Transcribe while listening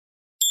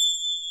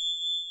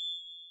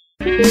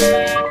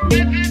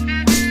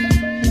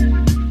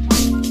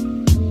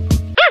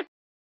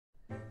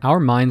Our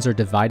minds are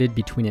divided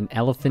between an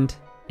elephant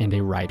and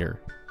a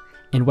rider.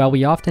 And while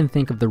we often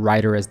think of the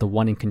rider as the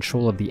one in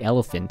control of the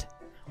elephant,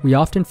 we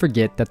often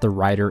forget that the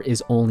rider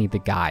is only the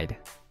guide.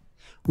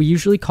 We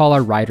usually call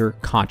our rider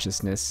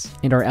consciousness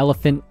and our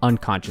elephant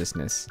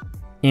unconsciousness.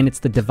 And it's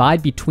the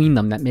divide between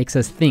them that makes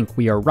us think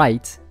we are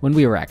right when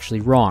we are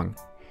actually wrong.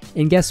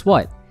 And guess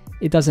what?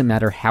 It doesn't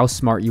matter how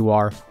smart you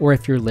are or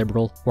if you're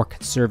liberal or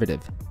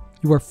conservative.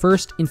 You are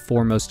first and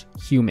foremost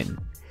human.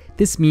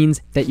 This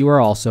means that you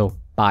are also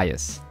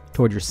biased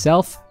toward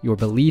yourself, your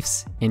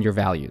beliefs, and your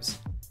values.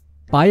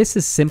 Bias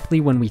is simply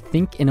when we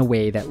think in a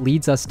way that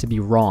leads us to be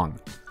wrong.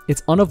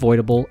 It's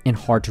unavoidable and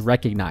hard to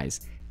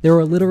recognize. There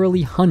are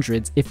literally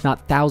hundreds, if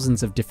not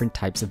thousands, of different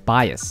types of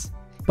bias.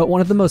 But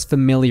one of the most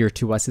familiar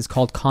to us is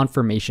called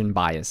confirmation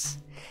bias.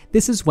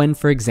 This is when,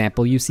 for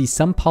example, you see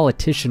some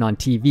politician on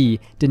TV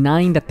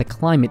denying that the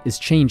climate is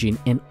changing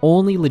and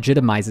only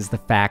legitimizes the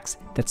facts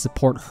that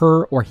support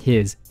her or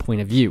his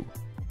point of view.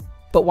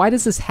 But why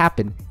does this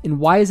happen, and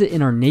why is it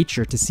in our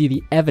nature to see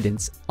the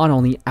evidence on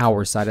only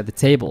our side of the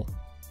table?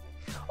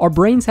 Our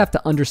brains have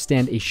to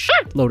understand a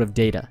shitload of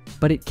data,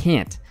 but it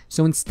can't,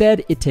 so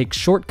instead it takes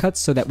shortcuts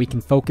so that we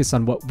can focus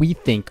on what we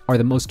think are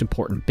the most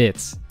important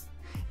bits.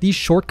 These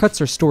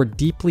shortcuts are stored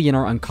deeply in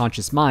our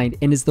unconscious mind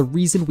and is the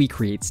reason we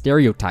create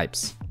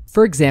stereotypes.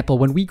 For example,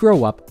 when we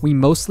grow up, we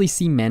mostly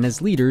see men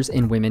as leaders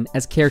and women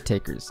as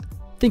caretakers.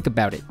 Think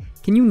about it.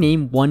 Can you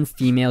name one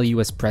female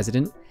US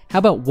president? How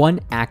about one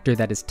actor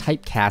that is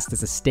typecast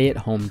as a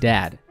stay-at-home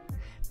dad?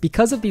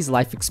 Because of these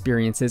life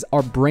experiences,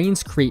 our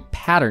brains create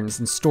patterns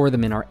and store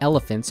them in our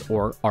elephants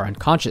or our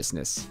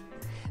unconsciousness.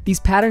 These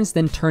patterns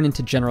then turn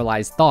into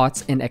generalized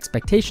thoughts and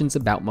expectations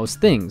about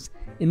most things,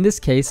 in this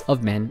case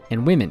of men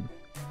and women.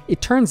 It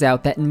turns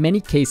out that in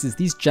many cases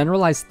these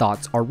generalized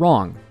thoughts are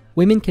wrong.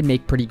 Women can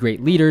make pretty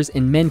great leaders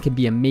and men can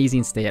be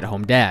amazing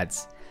stay-at-home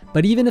dads.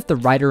 But even if the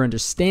writer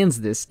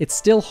understands this, it's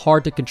still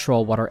hard to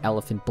control what our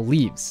elephant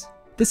believes.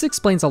 This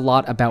explains a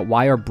lot about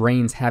why our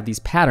brains have these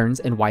patterns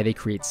and why they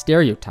create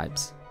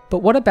stereotypes. But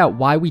what about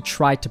why we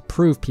try to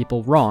prove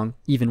people wrong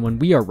even when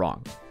we are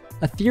wrong?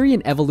 A theory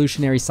in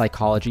evolutionary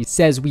psychology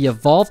says we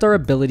evolved our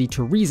ability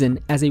to reason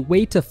as a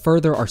way to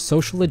further our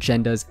social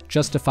agendas,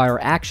 justify our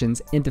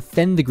actions, and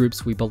defend the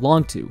groups we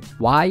belong to.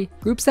 Why?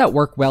 Groups that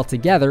work well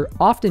together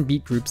often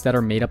beat groups that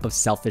are made up of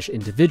selfish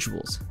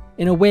individuals.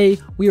 In a way,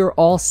 we are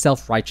all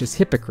self-righteous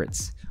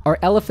hypocrites. Our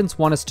elephants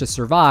want us to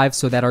survive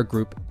so that our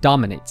group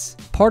dominates.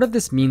 Part of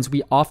this means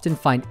we often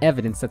find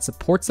evidence that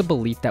supports a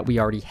belief that we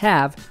already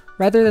have,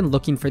 rather than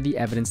looking for the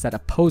evidence that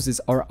opposes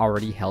our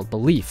already held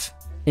belief.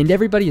 And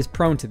everybody is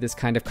prone to this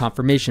kind of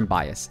confirmation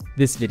bias,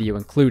 this video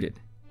included.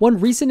 One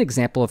recent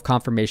example of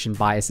confirmation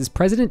bias is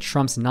President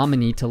Trump's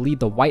nominee to lead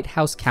the White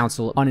House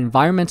Council on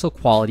Environmental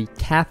Quality,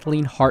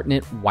 Kathleen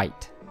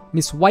Hartnett-White.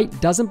 Ms.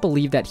 White doesn't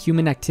believe that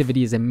human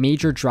activity is a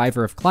major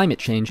driver of climate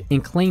change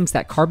and claims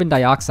that carbon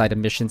dioxide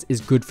emissions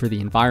is good for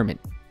the environment.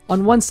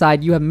 On one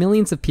side, you have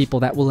millions of people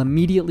that will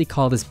immediately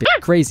call this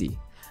bitch crazy.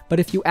 But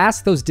if you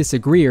ask those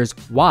disagreeers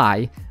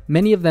why,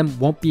 many of them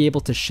won't be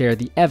able to share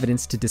the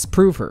evidence to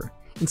disprove her.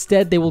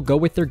 Instead, they will go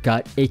with their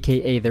gut,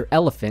 aka their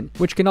elephant,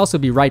 which can also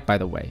be right, by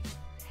the way.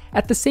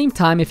 At the same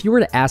time, if you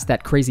were to ask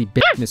that crazy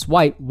bitch Miss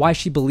White why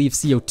she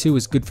believes CO2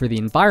 is good for the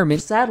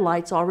environment,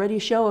 satellites already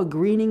show a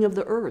greening of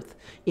the Earth,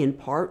 in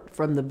part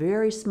from the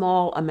very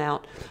small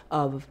amount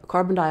of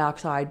carbon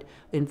dioxide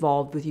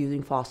involved with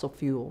using fossil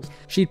fuels.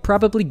 She'd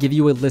probably give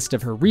you a list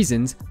of her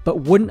reasons,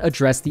 but wouldn't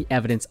address the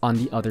evidence on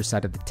the other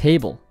side of the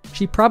table.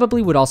 She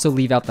probably would also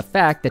leave out the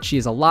fact that she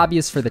is a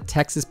lobbyist for the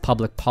Texas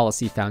Public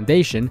Policy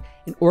Foundation,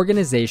 an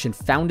organization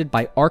founded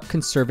by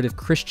arch-conservative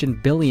Christian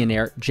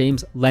billionaire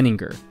James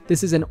Leninger.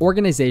 This is an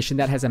organization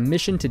that has a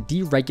mission to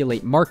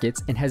deregulate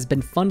markets and has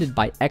been funded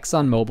by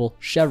ExxonMobil,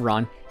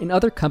 Chevron, and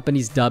other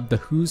companies dubbed the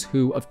who's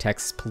who of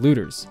Texas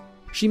polluters.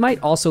 She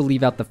might also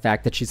leave out the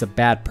fact that she's a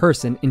bad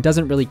person and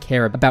doesn't really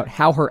care about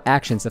how her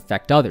actions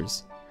affect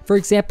others. For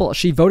example,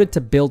 she voted to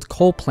build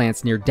coal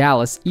plants near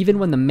Dallas even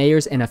when the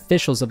mayors and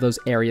officials of those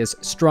areas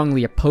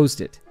strongly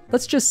opposed it.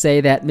 Let's just say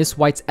that Miss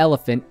White's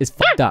elephant is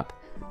fucked up.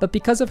 But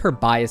because of her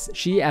bias,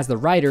 she as the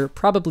writer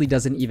probably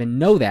doesn't even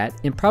know that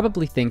and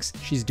probably thinks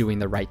she's doing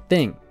the right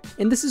thing.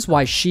 And this is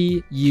why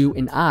she, you,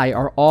 and I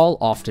are all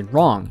often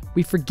wrong.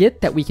 We forget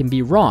that we can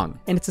be wrong,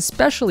 and it's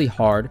especially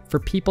hard for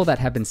people that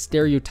have been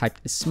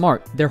stereotyped as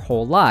smart their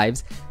whole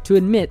lives to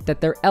admit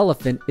that their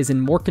elephant is in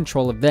more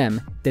control of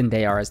them than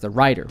they are as the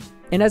writer.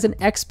 And as an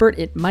expert,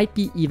 it might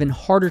be even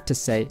harder to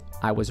say,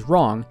 I was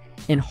wrong,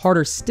 and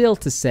harder still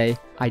to say,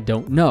 I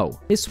don't know.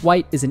 Miss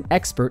White is an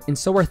expert, and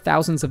so are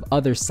thousands of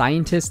other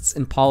scientists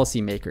and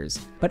policymakers.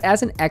 But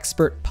as an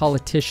expert,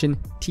 politician,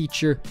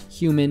 teacher,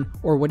 human,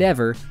 or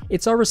whatever,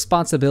 it's our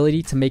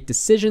responsibility to make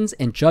decisions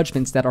and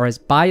judgments that are as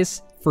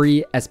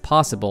bias-free as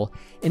possible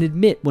and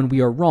admit when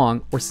we are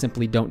wrong or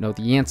simply don't know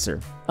the answer.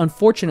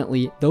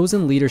 Unfortunately, those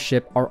in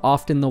leadership are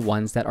often the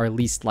ones that are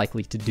least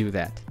likely to do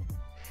that.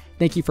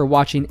 Thank you for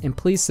watching, and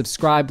please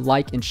subscribe,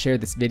 like, and share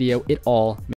this video. It all